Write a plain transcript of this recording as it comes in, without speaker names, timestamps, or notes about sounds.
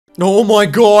Oh my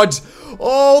god!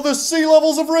 Oh, the sea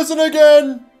levels have risen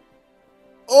again!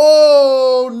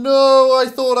 Oh no, I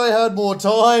thought I had more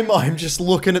time. I'm just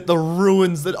looking at the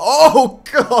ruins that- Oh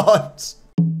god!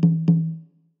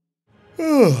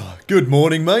 Good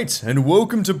morning, mate, and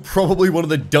welcome to probably one of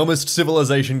the dumbest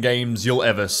civilization games you'll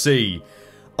ever see.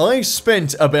 I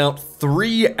spent about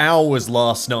 3 hours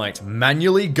last night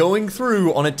manually going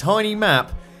through on a tiny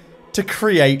map to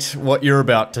create what you're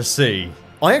about to see.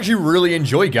 I actually really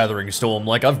enjoy Gathering Storm.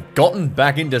 Like, I've gotten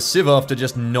back into Civ after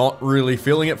just not really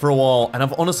feeling it for a while, and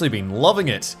I've honestly been loving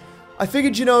it. I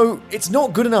figured, you know, it's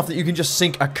not good enough that you can just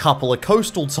sink a couple of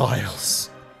coastal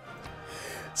tiles.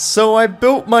 So I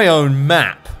built my own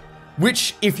map,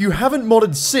 which, if you haven't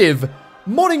modded Civ,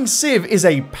 modding Civ is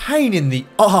a pain in the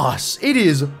arse. It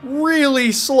is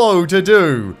really slow to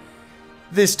do.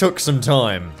 This took some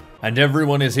time. And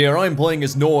everyone is here. I'm playing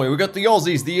as Norway. We got the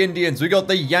Aussies, the Indians, we got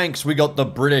the Yanks, we got the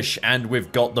British, and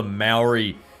we've got the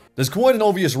Maori. There's quite an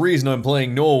obvious reason I'm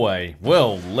playing Norway.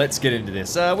 Well, let's get into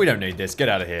this. We don't need this. Get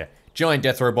out of here. Giant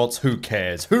death robots, who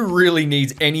cares? Who really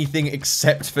needs anything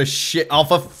except for shit? Oh,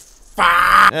 for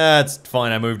That's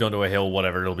fine. I moved onto a hill.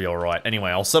 Whatever. It'll be alright. Anyway,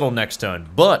 I'll settle next turn.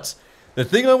 But the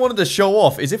thing I wanted to show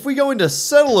off is if we go into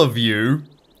settler view,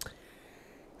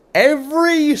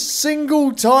 every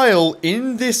single tile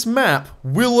in this map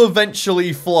will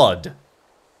eventually flood.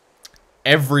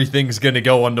 Everything's gonna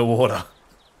go underwater.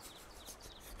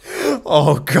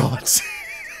 Oh god.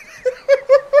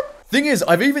 Thing is,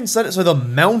 I've even set it so the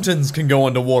mountains can go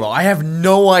underwater. I have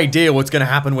no idea what's gonna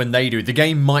happen when they do. The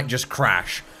game might just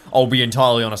crash. I'll be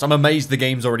entirely honest. I'm amazed the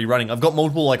game's already running. I've got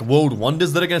multiple, like, world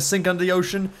wonders that are gonna sink under the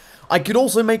ocean. I could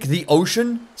also make the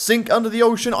ocean sink under the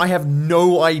ocean. I have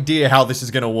no idea how this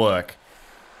is going to work.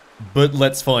 But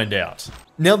let's find out.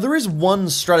 Now, there is one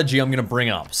strategy I'm going to bring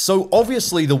up. So,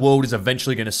 obviously, the world is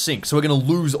eventually going to sink. So, we're going to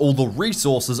lose all the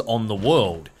resources on the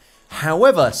world.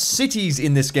 However, cities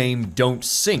in this game don't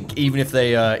sink, even if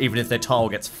their tile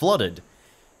gets flooded.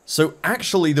 So,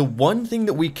 actually, the one thing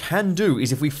that we can do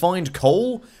is if we find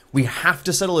coal, we have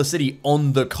to settle a city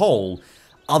on the coal.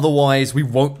 Otherwise, we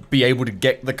won't be able to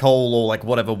get the coal or, like,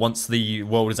 whatever once the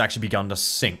world has actually begun to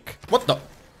sink. What the?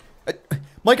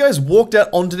 My guys walked out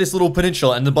onto this little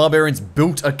peninsula and the barbarians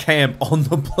built a camp on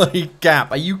the bloody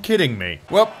gap. Are you kidding me?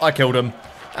 Well, I killed him.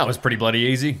 That was pretty bloody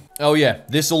easy. Oh yeah,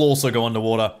 this will also go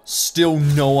underwater. Still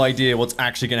no idea what's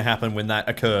actually going to happen when that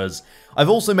occurs. I've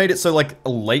also made it so, like,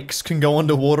 lakes can go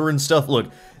underwater and stuff. Look,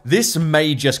 this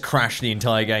may just crash the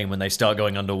entire game when they start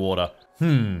going underwater.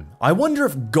 I wonder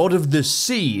if God of the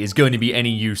Sea is going to be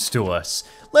any use to us.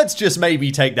 Let's just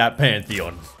maybe take that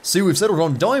Pantheon. See, we've settled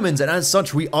on diamonds, and as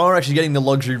such, we are actually getting the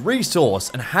luxury resource,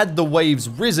 and had the waves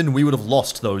risen, we would have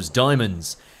lost those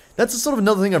diamonds. That's sort of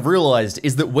another thing I've realized,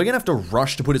 is that we're gonna have to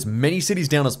rush to put as many cities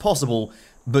down as possible,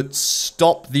 but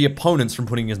stop the opponents from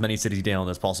putting as many cities down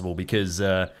as possible, because,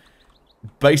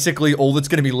 basically all that's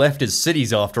gonna be left is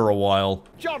cities after a while.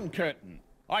 John Curtin.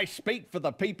 I speak for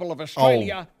the people of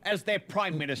Australia as their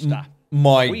Prime Minister.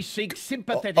 We seek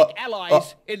sympathetic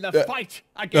allies in the fight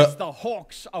against the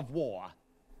hawks of war.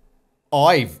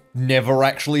 I've never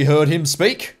actually heard him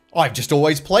speak. I've just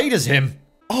always played as him.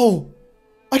 Oh,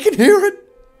 I can hear it.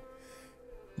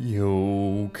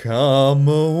 You'll come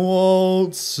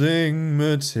a-waltzing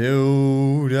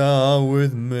Matilda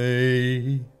with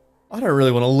me. I don't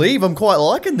really want to leave. I'm quite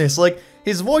liking this. Like,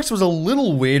 his voice was a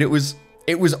little weird. It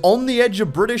was on the edge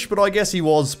of British, but I guess he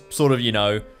was sort of, you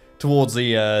know, towards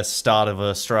the start of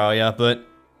Australia, but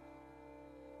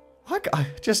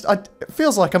it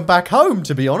feels like I'm back home,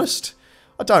 to be honest.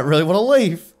 I don't really want to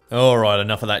leave. Alright,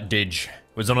 enough of that didge.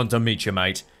 Was on to meet you,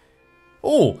 mate.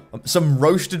 Oh, some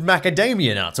roasted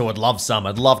macadamia nuts. Oh, I'd love some.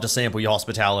 I'd love to sample your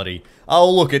hospitality. Oh,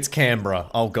 look, it's Canberra.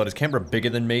 Oh god, is Canberra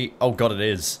bigger than me? Oh god, it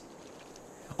is.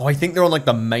 Oh, I think they're on, like,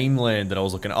 the mainland that I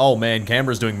was looking at. Oh man,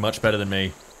 Canberra's doing much better than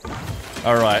me.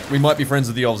 Alright, we might be friends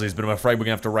with the Aussies, but I'm afraid we're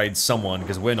gonna have to raid someone,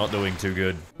 because we're not doing too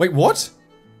good. Wait, what?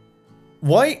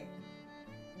 Why?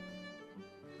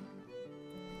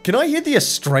 Can I hear the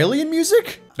Australian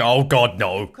music? Oh god,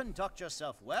 no. Conduct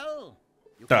yourself well.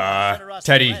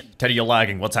 Teddy, you're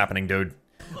lagging. What's happening, dude?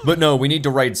 But no, we need to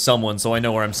raid someone, so I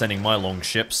know where I'm sending my long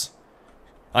ships.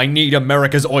 I need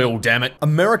America's oil, damn it.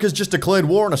 America's just declared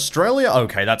war on Australia?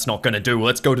 Okay, that's not gonna do.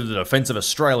 Let's go to the defense of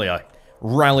Australia.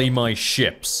 Rally my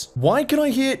ships. Why can I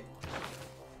hear...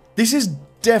 This is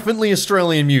definitely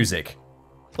Australian music.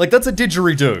 Like, that's a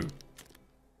didgeridoo.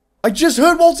 I just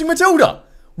heard Waltzing Matilda!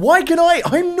 Why can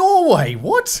I'm Norway,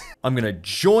 what? I'm gonna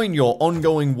join your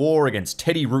ongoing war against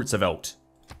Teddy Roosevelt.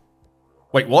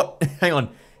 Wait, what? Hang on.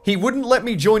 He wouldn't let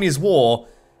me join his war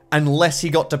unless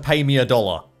he got to pay me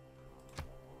 $1.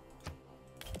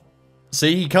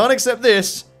 See, he can't accept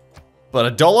this.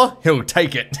 But $1, he'll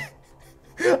take it.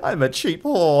 I'm a cheap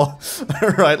whore.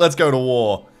 Alright, let's go to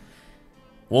war.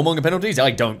 Warmonger penalties?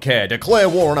 I don't care. Declare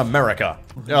war on America.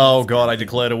 Oh god, I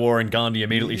declared a war and Gandhi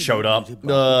immediately showed up.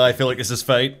 I feel like this is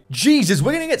fate. Jesus,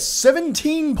 we're gonna get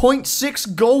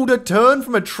 17.6 gold a turn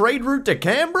from a trade route to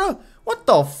Canberra? What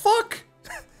the fuck?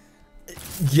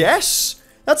 Yes?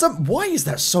 Why is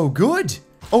that so good?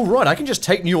 Oh right, I can just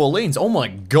take New Orleans. Oh my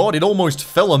god, it almost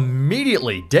fell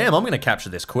immediately. Damn, I'm gonna capture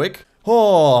this quick.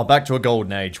 Oh, back to a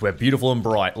golden age. We're beautiful and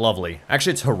bright. Lovely.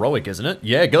 Actually, it's heroic, isn't it?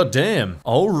 Yeah, goddamn.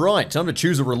 Alright, time to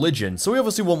choose a religion. So we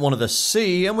obviously want one of the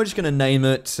sea, and we're just gonna name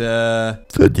it,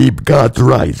 The Deep Gods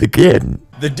Rise Again.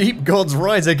 The Deep Gods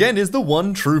Rise Again is the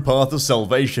one true path of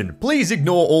salvation. Please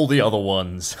ignore all the other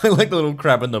ones. I like the little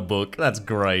crab in the book. That's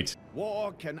great.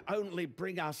 War can only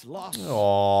bring us loss.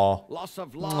 Aww. Loss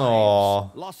of lives.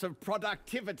 Aww. Loss of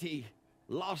productivity.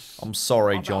 Loss. I'm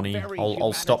sorry, Johnny.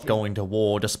 I'll stop going to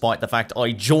war, despite the fact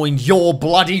I joined your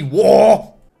bloody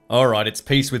war! Alright, it's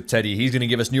peace with Teddy. He's gonna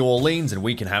give us New Orleans, and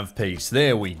we can have peace.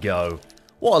 There we go.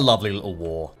 What a lovely little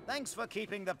war. Thanks for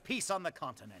keeping the peace on the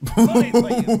continent.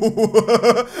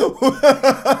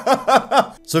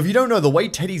 So if you don't know, the way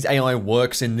Teddy's AI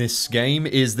works in this game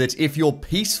is that if you're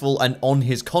peaceful and on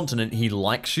his continent, he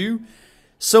likes you.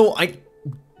 So I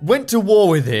went to war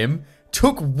with him,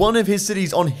 took one of his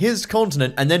cities on his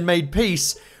continent, and then made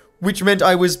peace, which meant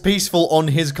I was peaceful on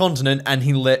his continent, and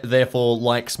he therefore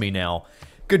likes me now.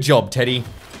 Good job, Teddy.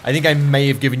 I think I may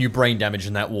have given you brain damage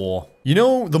in that war. You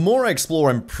know, the more I explore,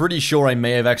 I'm pretty sure I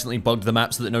may have accidentally bugged the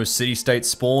map so that no city-states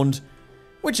spawned.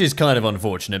 Which is kind of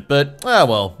unfortunate, but,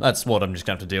 well, that's what I'm just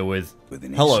gonna have to deal with.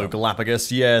 Hello,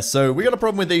 Galapagos. Yeah, so we got a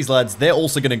problem with these lads. They're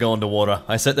also gonna go underwater.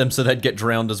 I set them so they'd get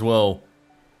drowned as well.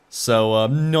 So,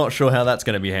 I'm not sure how that's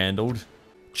gonna be handled.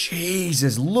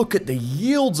 Jesus, look at the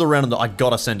yields around I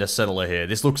gotta send a settler here.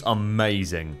 This looks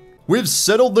amazing. We've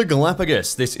settled the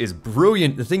Galapagos. This is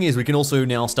brilliant. The thing is, we can also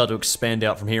now start to expand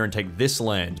out from here and take this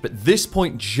land. But this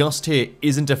point just here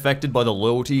isn't affected by the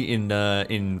loyalty in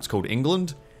it's called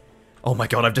England. Oh my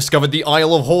god, I've discovered the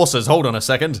Isle of Horses. Hold on a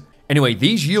second. Anyway,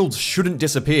 these yields shouldn't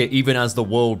disappear even as the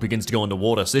world begins to go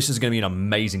underwater. So this is going to be an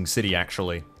amazing city,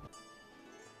 actually.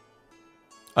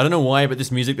 I don't know why, but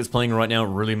this music that's playing right now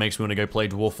really makes me want to go play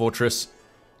Dwarf Fortress.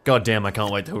 God damn, I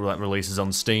can't wait till that releases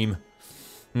on Steam.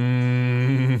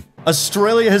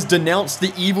 Australia has denounced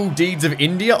the evil deeds of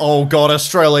India? Oh god,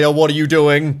 Australia, what are you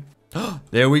doing?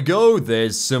 There we go,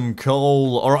 there's some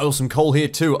coal. Alright, oh, some coal here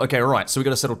too. Okay, right, so we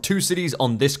gotta settle 2 cities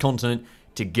on this continent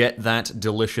to get that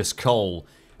delicious coal.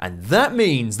 And that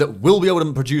means that we'll be able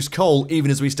to produce coal even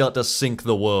as we start to sink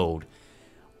the world.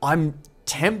 I'm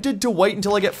tempted to wait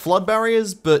until I get flood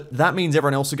barriers, but that means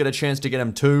everyone else will get a chance to get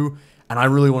them too. And I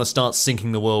really want to start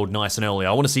sinking the world nice and early.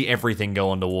 I want to see everything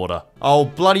go underwater. Oh,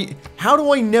 bloody... How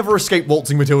do I never escape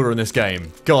Waltzing Matilda in this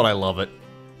game? God, I love it.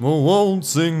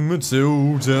 Waltzing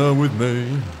Matilda with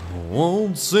me.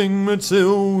 Waltzing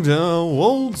Matilda,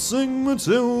 waltzing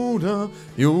Matilda.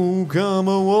 You come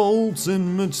a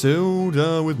waltzing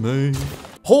Matilda with me.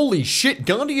 Holy shit,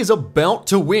 Gandhi is about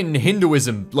to win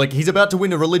Hinduism. Like, he's about to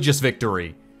win a religious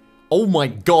victory. Oh my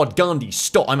god, Gandhi,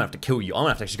 stop. I'm gonna have to kill you. I'm gonna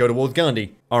have to actually go to war with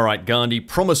Gandhi. Alright, Gandhi,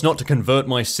 promise not to convert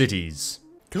my cities.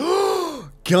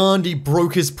 Gandhi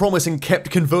broke his promise and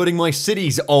kept converting my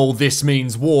cities. Oh, this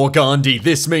means war, Gandhi.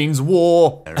 This means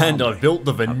war. And I built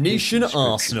the Venetian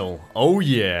Arsenal. Oh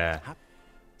yeah.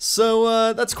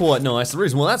 So, that's quite nice. The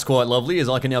reason why that's quite lovely is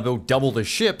I can now build double the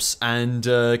ships, and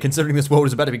considering this world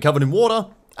is about to be covered in water,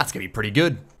 that's gonna be pretty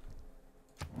good.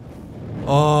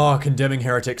 Oh, condemning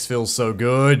heretics feels so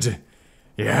good.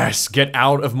 Yes, get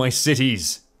out of my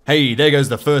cities. Hey, there goes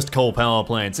the first coal power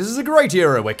plants. This is a great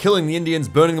era. We're killing the Indians,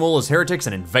 burning them all as heretics,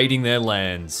 and invading their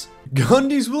lands.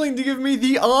 Gandhi's willing to give me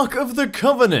the Ark of the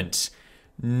Covenant.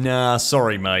 Nah,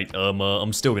 sorry, mate.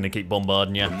 I'm still gonna keep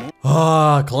bombarding you.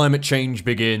 Ah, climate change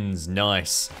begins.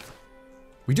 Nice.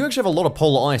 We do actually have a lot of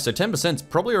polar ice, so 10% is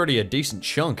probably already a decent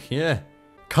chunk, yeah.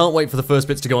 Can't wait for the first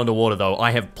bits to go underwater, though.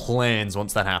 I have plans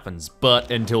once that happens.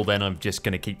 But until then, I'm just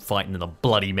gonna keep fighting in the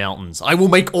bloody mountains. I will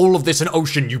make all of this an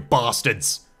ocean, you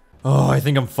bastards! Oh, I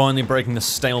think I'm finally breaking the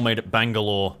stalemate at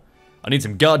Bangalore. I need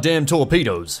some goddamn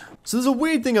torpedoes. So there's a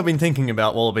weird thing I've been thinking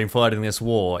about while I've been fighting this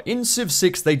war. In Civ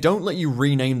 6, they don't let you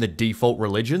rename the default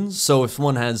religions. So if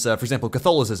one has, for example,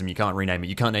 Catholicism, you can't rename it.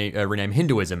 You can't rename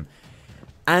Hinduism.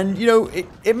 And, you know,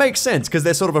 it makes sense, because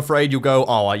they're sort of afraid you'll go,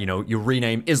 oh, you know, you'll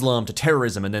rename Islam to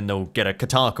terrorism, and then they'll get a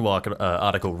Kotaku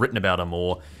article written about them,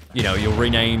 or, you know, you'll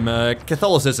rename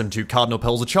Catholicism to Cardinal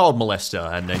Pell's a child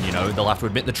molester, and then, you know, they'll have to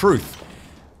admit the truth.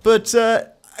 But,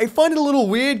 I find it a little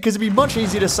weird, because it'd be much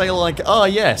easier to say, like, ah,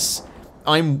 yes,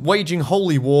 I'm waging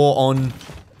holy war on,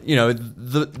 you know,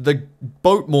 the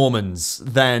boat Mormons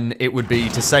than it would be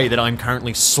to say that I'm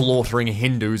currently slaughtering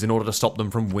Hindus in order to stop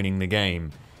them from winning the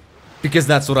game. Because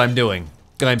that's what I'm doing.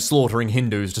 I'm slaughtering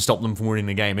Hindus to stop them from winning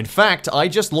the game. In fact, I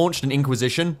just launched an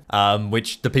Inquisition,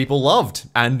 which the people loved,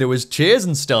 and there was cheers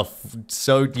and stuff,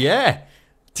 so yeah.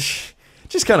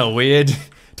 Just kind of weird.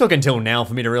 Took until now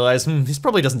for me to realize, this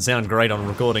probably doesn't sound great on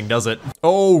recording, does it?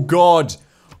 Oh god!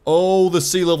 Oh, the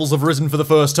sea levels have risen for the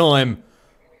first time.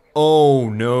 Oh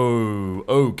no,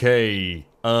 okay.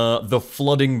 The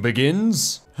flooding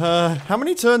begins? How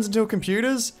many turns until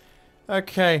computers?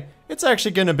 Okay, it's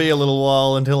actually gonna be a little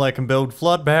while until I can build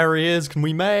flood barriers. Can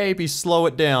we maybe slow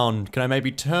it down? Can I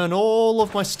maybe turn all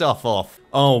of my stuff off?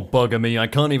 Oh, bugger me, I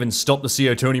can't even stop the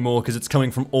CO2 anymore because it's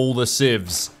coming from all the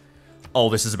sieves. Oh,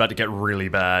 this is about to get really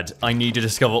bad. I need to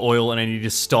discover oil and I need to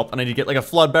stop and I need to get like a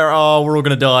flood barrier. Oh, we're all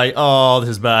gonna die. Oh, this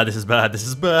is bad, this is bad, this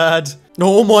is bad.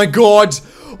 Oh my god!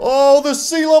 Oh, the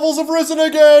sea levels have risen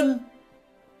again!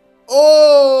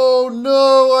 Oh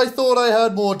no, I thought I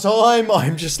had more time.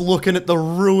 I'm just looking at the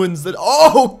ruins that-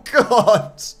 oh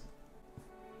god!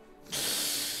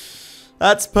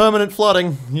 That's permanent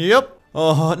flooding, yep.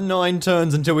 Oh, 9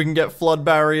 turns until we can get flood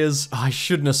barriers. I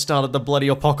shouldn't have started the bloody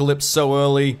apocalypse so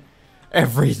early.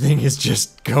 Everything is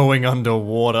just going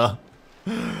underwater.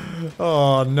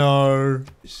 Oh no.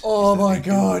 Oh my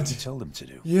god. Tell them to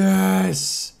do.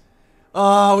 Yes.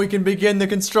 Ah, we can begin the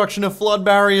construction of flood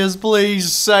barriers.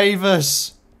 Please save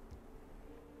us.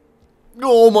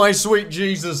 Oh my sweet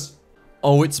Jesus.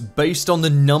 Oh, it's based on the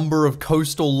number of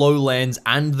coastal lowlands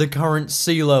and the current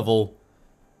sea level.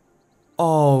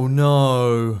 Oh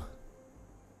no.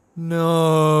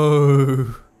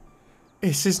 No.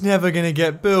 This is never gonna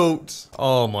get built.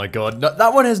 Oh my god.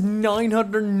 That one has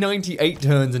 998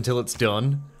 turns until it's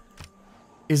done.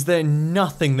 Is there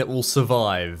nothing that will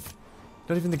survive?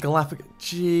 Not even the Galapagos.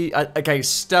 Gee. Okay,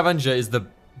 Stavanger is the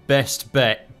best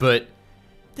bet, but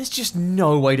there's just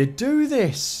no way to do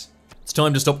this. It's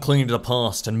time to stop clinging to the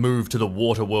past and move to the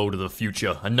water world of the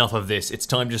future. Enough of this. It's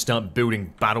time to start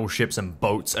building battleships and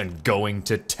boats and going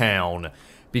to town.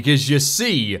 Because you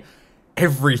see,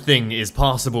 everything is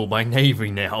passable by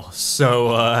navy now.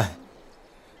 So,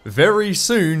 very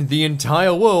soon the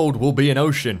entire world will be an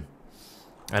ocean.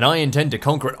 And I intend to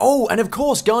conquer it. Oh, and of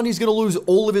course, Gandhi's gonna lose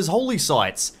all of his holy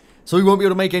sites. So he won't be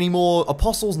able to make any more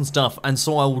apostles and stuff, and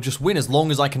so I will just win as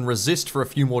long as I can resist for a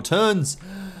few more turns.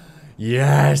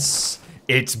 Yes!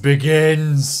 It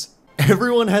begins!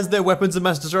 Everyone has their weapons of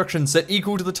mass destruction set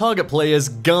equal to the target player's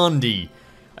Gandhi.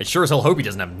 I sure as hell hope he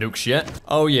doesn't have nukes yet.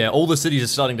 Oh yeah, all the cities are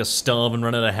starting to starve and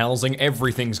run out of housing,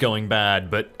 everything's going bad,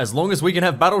 but as long as we can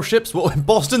have battleships, well,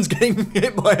 Boston's getting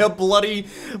hit by a bloody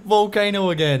volcano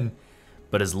again.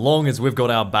 But as long as we've got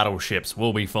our battleships,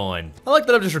 we'll be fine. I like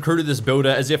that I've just recruited this builder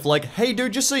as if like, hey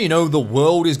dude, just so you know, the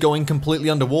world is going completely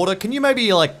underwater. Can you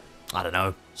maybe like, I don't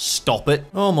know, stop it?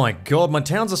 Oh my god, my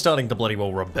towns are starting to bloody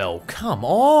well rebel. Come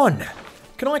on!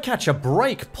 Can I catch a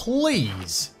break,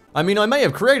 please? I mean, I may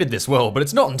have created this world, but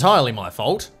it's not entirely my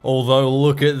fault. Although,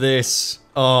 look at this.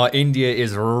 Oh, India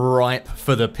is ripe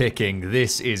for the picking.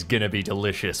 This is gonna be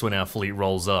delicious when our fleet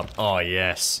rolls up. Oh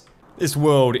yes. This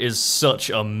world is such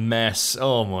a mess.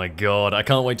 Oh my god. I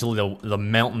can't wait till the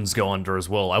mountains go under as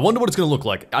well. I wonder what it's gonna look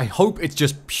like. I hope it's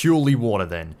just purely water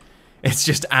then. It's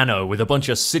just Anno with a bunch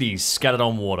of cities scattered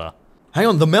on water. Hang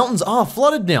on, the mountains are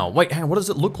flooded now. Wait, hang on, what does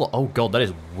it look like? Oh god, that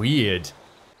is weird.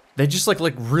 They're just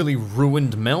like really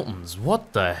ruined mountains.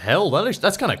 What the hell?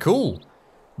 That's kind of cool.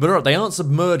 But alright, they aren't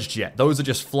submerged yet. Those are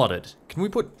just flooded. Can we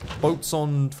put boats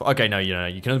on? Okay, no,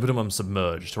 you can only put them on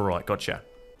submerged. Alright, gotcha.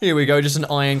 Here we go, just an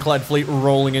ironclad fleet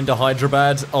rolling into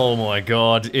Hyderabad. Oh my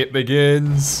god, it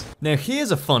begins. Now here's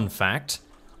a fun fact.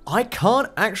 I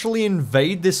can't actually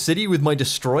invade this city with my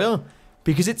destroyer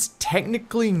because it's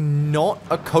technically not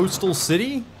a coastal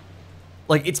city.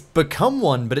 Like, it's become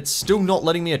one, but it's still not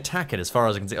letting me attack it as far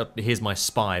as I can see. Oh, here's my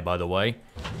spy, by the way.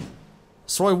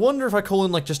 So I wonder if I call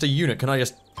in, like, just a unit, can I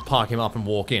just park him up and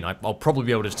walk in? I'll probably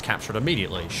be able to just capture it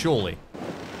immediately, surely.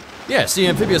 Yeah, see,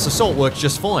 amphibious assault works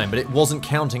just fine, but it wasn't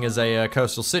counting as a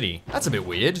coastal city. That's a bit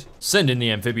weird. Send in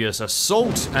the amphibious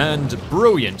assault, and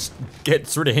brilliant.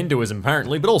 Gets rid of Hinduism,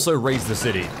 apparently, but also raise the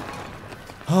city.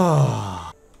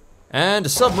 And a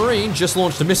submarine just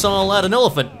launched a missile at an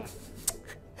elephant.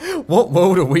 What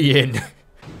world are we in?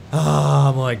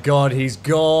 Oh my god, he's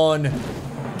gone.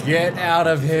 Get out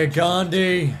of here,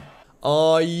 Gandhi.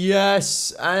 Oh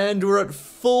yes, and we're at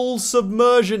full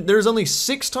submersion. There's only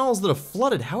 6 tiles that are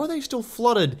flooded. How are they still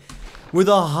flooded? With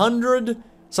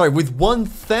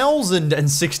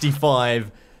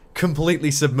 1065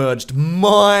 completely submerged.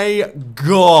 My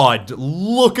god,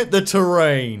 look at the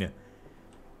terrain.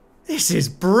 This is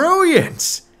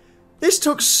brilliant. This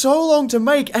took so long to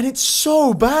make, and it's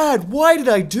so bad. Why did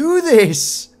I do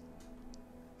this?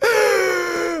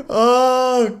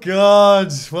 Oh,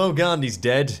 God. Well, Gandhi's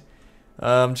dead.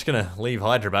 I'm just gonna leave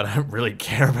Hyderabad. I don't really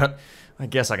care about... I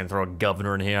guess I can throw a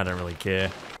governor in here. I don't really care.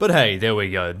 But hey, there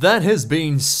we go. That has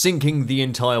been sinking the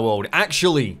entire world.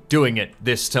 Actually doing it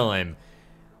this time.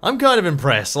 I'm kind of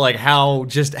impressed, like, how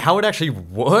it actually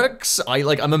works.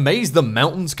 I'm amazed the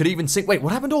mountains could even sink. Wait,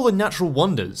 what happened to all the natural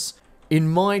wonders? In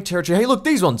my territory, hey, look,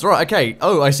 these ones, right, okay.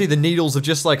 Oh, I see the needles have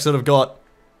just, like, sort of got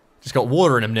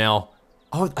water in them now.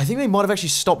 Oh, I think they might have actually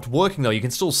stopped working, though. You can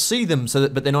still see them,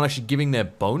 but they're not actually giving their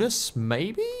bonus,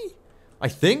 maybe? I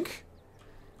think?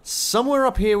 Somewhere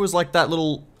up here was, like, that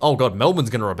little... Oh, God, Melbourne's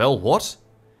gonna rebel. What?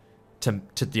 To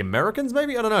the Americans,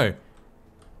 maybe? I don't know.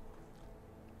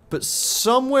 But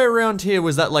somewhere around here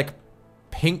was that, like,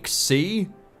 pink sea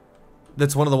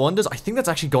that's one of the wonders. I think that's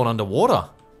actually gone underwater.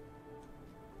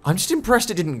 I'm just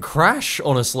impressed it didn't crash,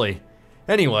 honestly.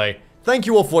 Anyway, thank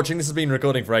you all for watching. This has been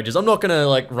recording for ages. I'm not gonna,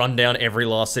 like, run down every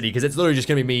last city, because it's literally just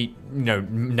gonna be me, you know,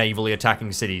 navally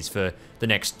attacking cities for the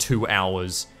next 2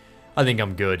 hours. I think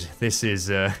I'm good. This is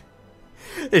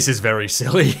very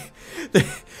silly.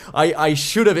 I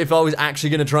should have, if I was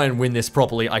actually gonna try and win this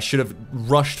properly, I should have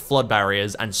rushed flood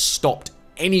barriers and stopped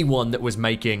anyone that was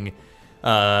making,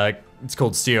 it's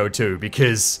called CO2,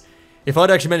 because... if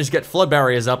I'd actually managed to get flood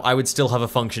barriers up, I would still have a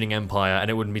functioning empire, and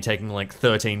it wouldn't be taking, like,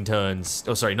 13 turns.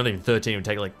 Oh, sorry, not even 13. It would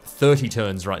take, like, 30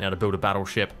 turns right now to build a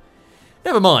battleship.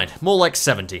 Never mind. More like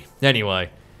 70. Anyway,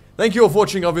 thank you all for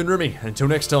watching. I've been Rimmy. Until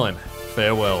next time,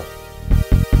 farewell.